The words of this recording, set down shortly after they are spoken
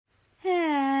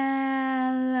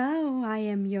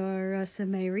am your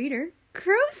Rusame reader,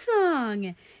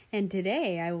 Crowsong, and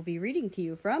today I will be reading to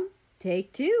you from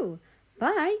Take 2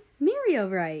 by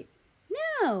Miriorite.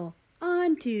 Now,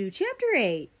 on to Chapter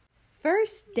 8,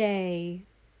 First Day.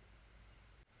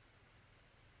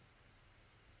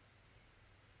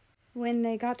 When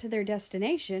they got to their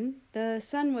destination, the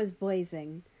sun was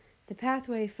blazing. The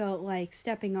pathway felt like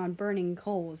stepping on burning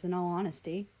coals, in all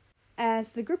honesty.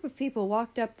 As the group of people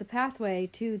walked up the pathway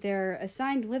to their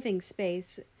assigned living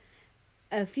space,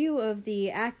 a few of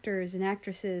the actors and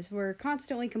actresses were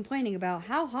constantly complaining about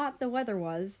how hot the weather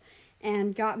was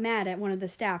and got mad at one of the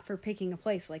staff for picking a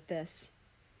place like this.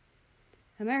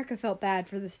 America felt bad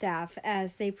for the staff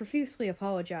as they profusely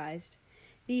apologized.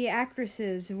 The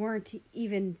actresses weren't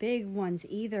even big ones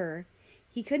either.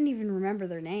 He couldn't even remember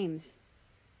their names.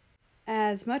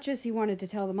 As much as he wanted to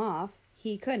tell them off,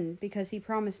 he couldn't because he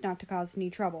promised not to cause any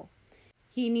trouble.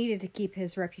 He needed to keep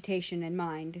his reputation in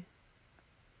mind.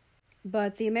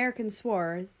 But the American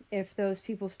swore if those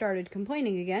people started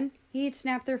complaining again, he'd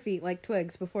snap their feet like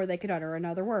twigs before they could utter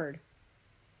another word.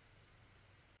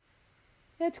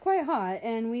 It's quite hot,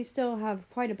 and we still have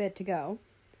quite a bit to go.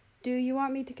 Do you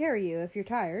want me to carry you if you're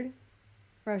tired?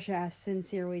 Rush asked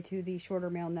sincerely to the shorter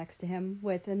male next to him,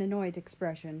 with an annoyed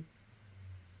expression.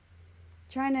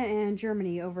 China and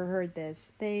Germany overheard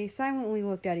this. They silently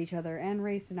looked at each other and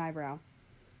raised an eyebrow.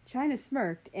 China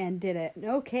smirked and did an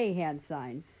okay hand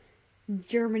sign.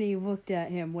 Germany looked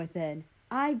at him with an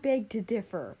 "I beg to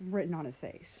differ" written on his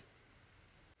face.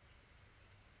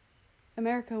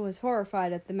 America was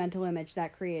horrified at the mental image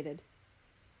that created.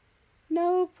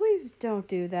 "No, please don't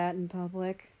do that in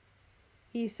public,"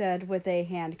 he said with a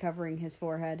hand covering his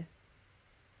forehead.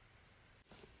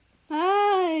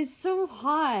 It's so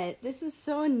hot. This is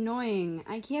so annoying.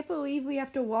 I can't believe we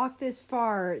have to walk this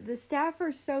far. The staff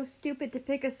are so stupid to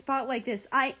pick a spot like this.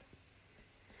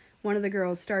 One of the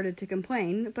girls started to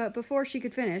complain, but before she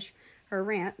could finish her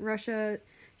rant, Russia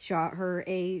shot her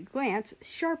a glance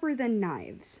sharper than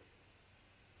knives.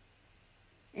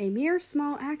 A mere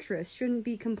small actress shouldn't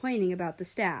be complaining about the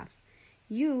staff.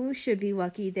 You should be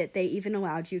lucky that they even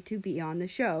allowed you to be on the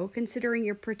show, considering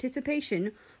your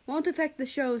participation won't affect the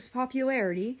show's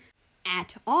popularity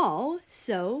at all,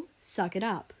 so suck it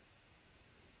up.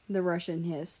 The Russian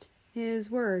hissed. His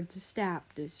words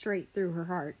stabbed straight through her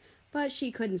heart, but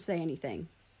she couldn't say anything.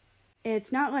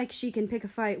 It's not like she can pick a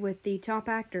fight with the top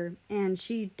actor, and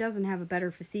she doesn't have a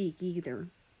better physique either.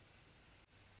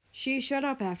 She shut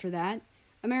up after that.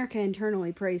 America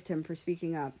internally praised him for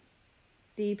speaking up.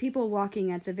 The people walking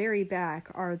at the very back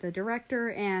are the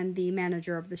director and the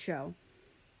manager of the show.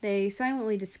 They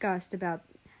silently discussed about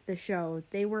the show.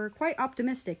 They were quite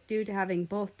optimistic due to having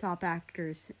both top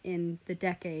actors in the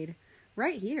decade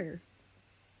right here.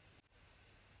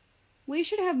 We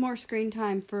should have more screen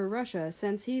time for Russia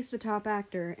since he's the top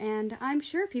actor, and I'm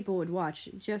sure people would watch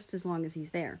just as long as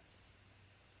he's there,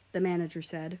 the manager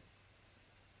said.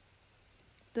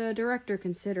 The director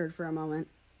considered for a moment.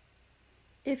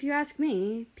 If you ask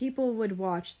me, people would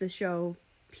watch the show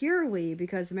purely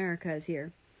because America is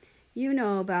here. You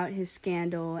know about his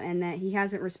scandal and that he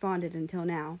hasn't responded until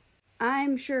now.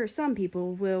 I'm sure some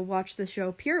people will watch the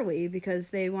show purely because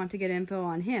they want to get info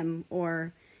on him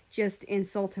or just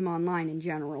insult him online in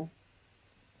general.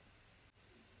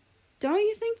 Don't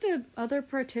you think the other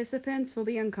participants will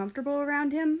be uncomfortable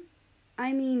around him?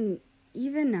 I mean,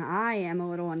 even I am a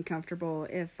little uncomfortable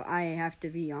if I have to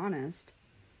be honest.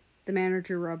 The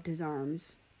manager rubbed his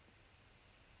arms.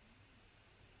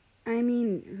 I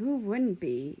mean, who wouldn't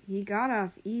be? He got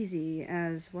off easy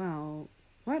as well.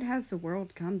 What has the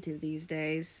world come to these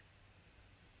days?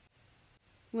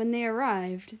 When they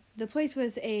arrived, the place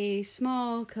was a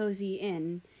small, cozy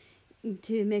inn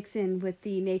to mix in with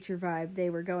the nature vibe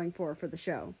they were going for the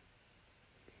show.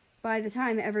 By the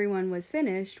time everyone was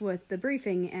finished with the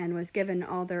briefing and was given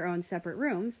all their own separate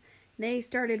rooms, they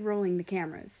started rolling the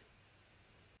cameras.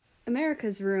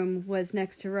 America's room was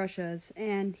next to Russia's,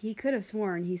 and he could have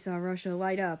sworn he saw Russia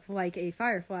light up like a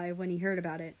firefly when he heard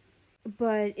about it.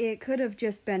 But it could have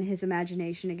just been his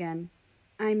imagination again.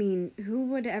 I mean, who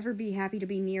would ever be happy to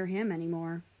be near him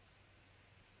anymore?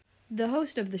 The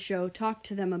host of the show talked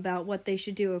to them about what they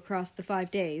should do across the 5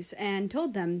 days, and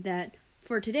told them that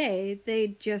for today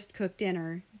they'd just cook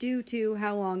dinner, due to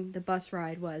how long the bus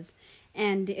ride was,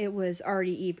 and it was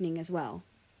already evening as well.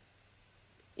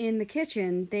 In the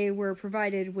kitchen, they were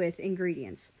provided with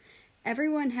ingredients.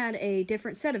 Everyone had a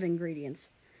different set of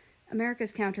ingredients.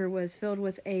 America's counter was filled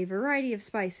with a variety of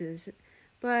spices,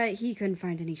 but he couldn't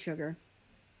find any sugar.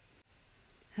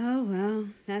 Oh well,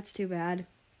 that's too bad.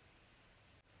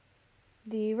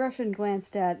 The Russian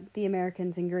glanced at the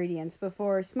American's ingredients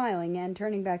before smiling and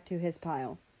turning back to his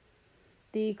pile.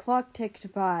 The clock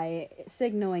ticked by,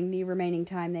 signaling the remaining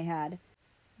time they had.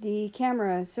 The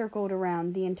camera circled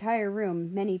around the entire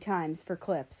room many times for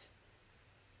clips.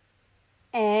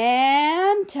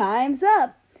 And time's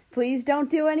up! Please don't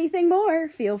do anything more.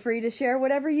 Feel free to share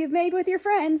whatever you've made with your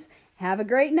friends. Have a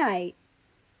great night.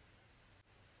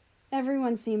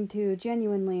 Everyone seemed to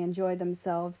genuinely enjoy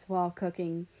themselves while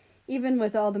cooking, even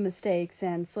with all the mistakes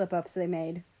and slip-ups they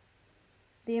made.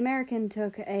 The American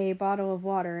took a bottle of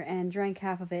water and drank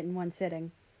half of it in one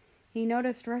sitting. He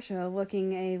noticed Russia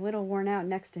looking a little worn out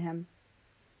next to him.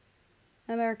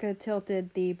 America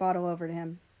tilted the bottle over to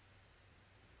him.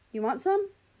 You want some?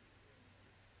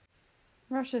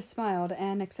 Russia smiled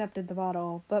and accepted the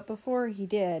bottle, but before he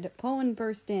did, Poland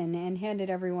burst in and handed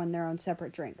everyone their own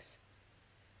separate drinks.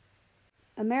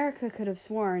 America could have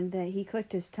sworn that he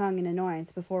clicked his tongue in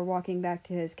annoyance before walking back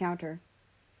to his counter.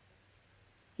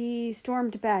 He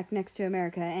stormed back next to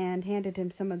America and handed him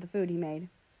some of the food he made.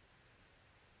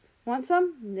 Want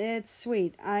some? It's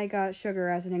sweet. I got sugar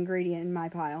as an ingredient in my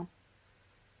pile.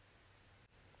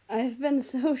 I've been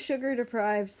so sugar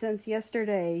deprived since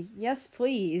yesterday. Yes,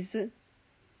 please.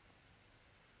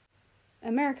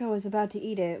 America was about to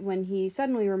eat it when he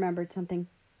suddenly remembered something.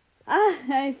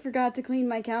 I forgot to clean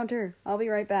my counter. I'll be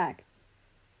right back.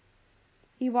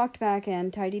 He walked back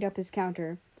and tidied up his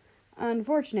counter.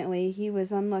 Unfortunately, he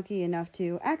was unlucky enough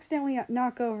to accidentally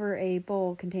knock over a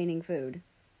bowl containing food.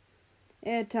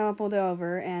 It toppled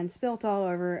over and spilt all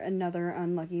over another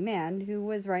unlucky man who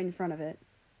was right in front of it.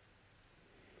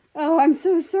 Oh, I'm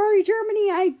so sorry,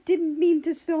 Germany. I didn't mean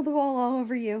to spill the bowl all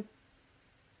over you.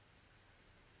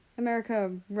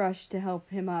 America rushed to help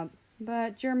him up,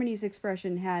 but Germany's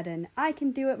expression had an "I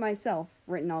can do it myself"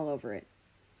 written all over it.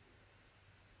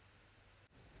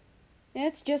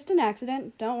 It's just an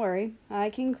accident, don't worry. I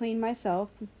can clean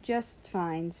myself just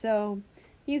fine, so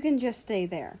you can just stay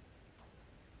there.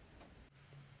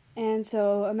 And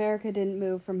so America didn't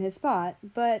move from his spot,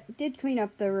 but did clean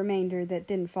up the remainder that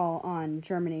didn't fall on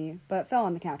Germany, but fell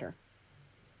on the counter.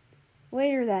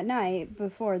 Later that night,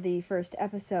 before the first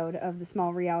episode of the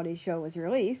small reality show was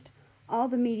released, all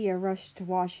the media rushed to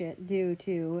watch it due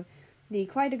to the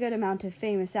quite a good amount of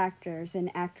famous actors and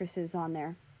actresses on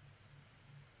there.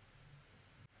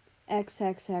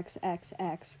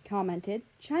 XXXXX commented,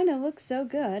 "China looks so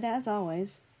good, as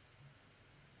always."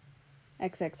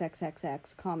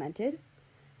 XXXXX commented,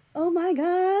 "Oh my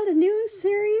god, a new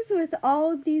series with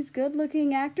all of these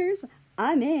good-looking actors?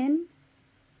 I'm in."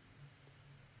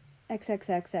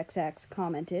 XXXXX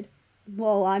commented,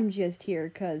 "Well, I'm just here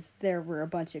because there were a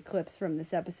bunch of clips from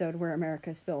this episode where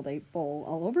America spilled a bowl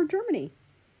all over Germany."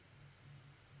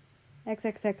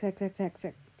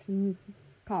 XXXXXX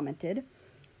commented,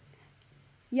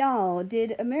 "Y'all,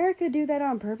 did America do that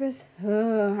on purpose?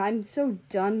 Ugh, I'm so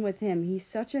done with him. He's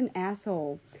such an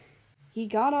asshole. He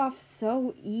got off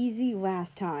so easy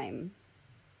last time."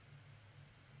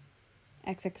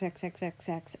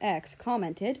 XXXXXX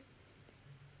commented,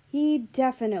 "He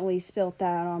definitely spilt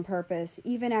that on purpose.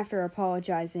 Even after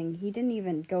apologizing, he didn't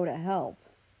even go to help."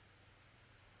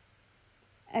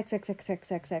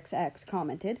 XXXXXX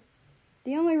commented,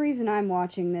 "The only reason I'm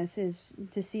watching this is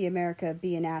to see America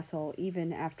be an asshole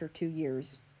even after 2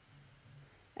 years."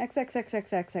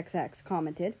 XXXXXX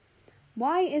commented,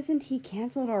 "Why isn't he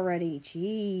canceled already?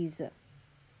 Jeez."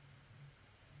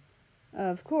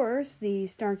 Of course, the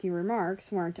snarky remarks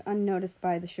weren't unnoticed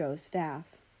by the show's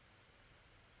staff.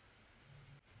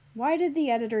 "Why did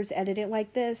the editors edit it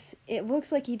like this? It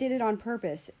looks like he did it on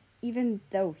purpose, even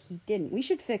though he didn't. We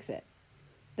should fix it,"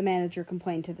 the manager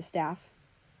complained to the staff.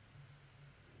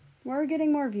 "We're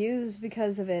getting more views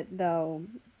because of it, though.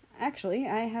 Actually,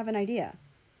 I have an idea."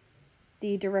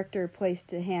 The director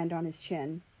placed a hand on his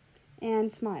chin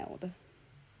and smiled.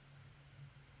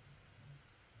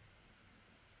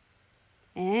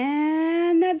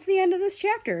 And that's the end of this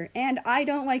chapter. And I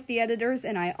don't like the editors,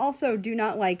 and I also do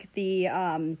not like the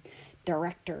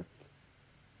director.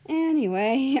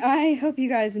 Anyway, I hope you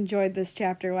guys enjoyed this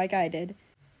chapter like I did.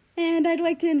 And I'd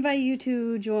like to invite you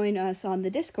to join us on the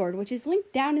Discord, which is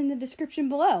linked down in the description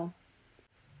below.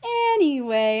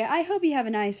 Anyway, I hope you have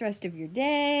a nice rest of your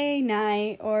day,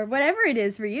 night, or whatever it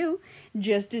is for you.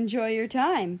 Just enjoy your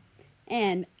time.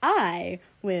 And I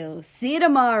will see you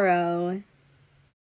tomorrow.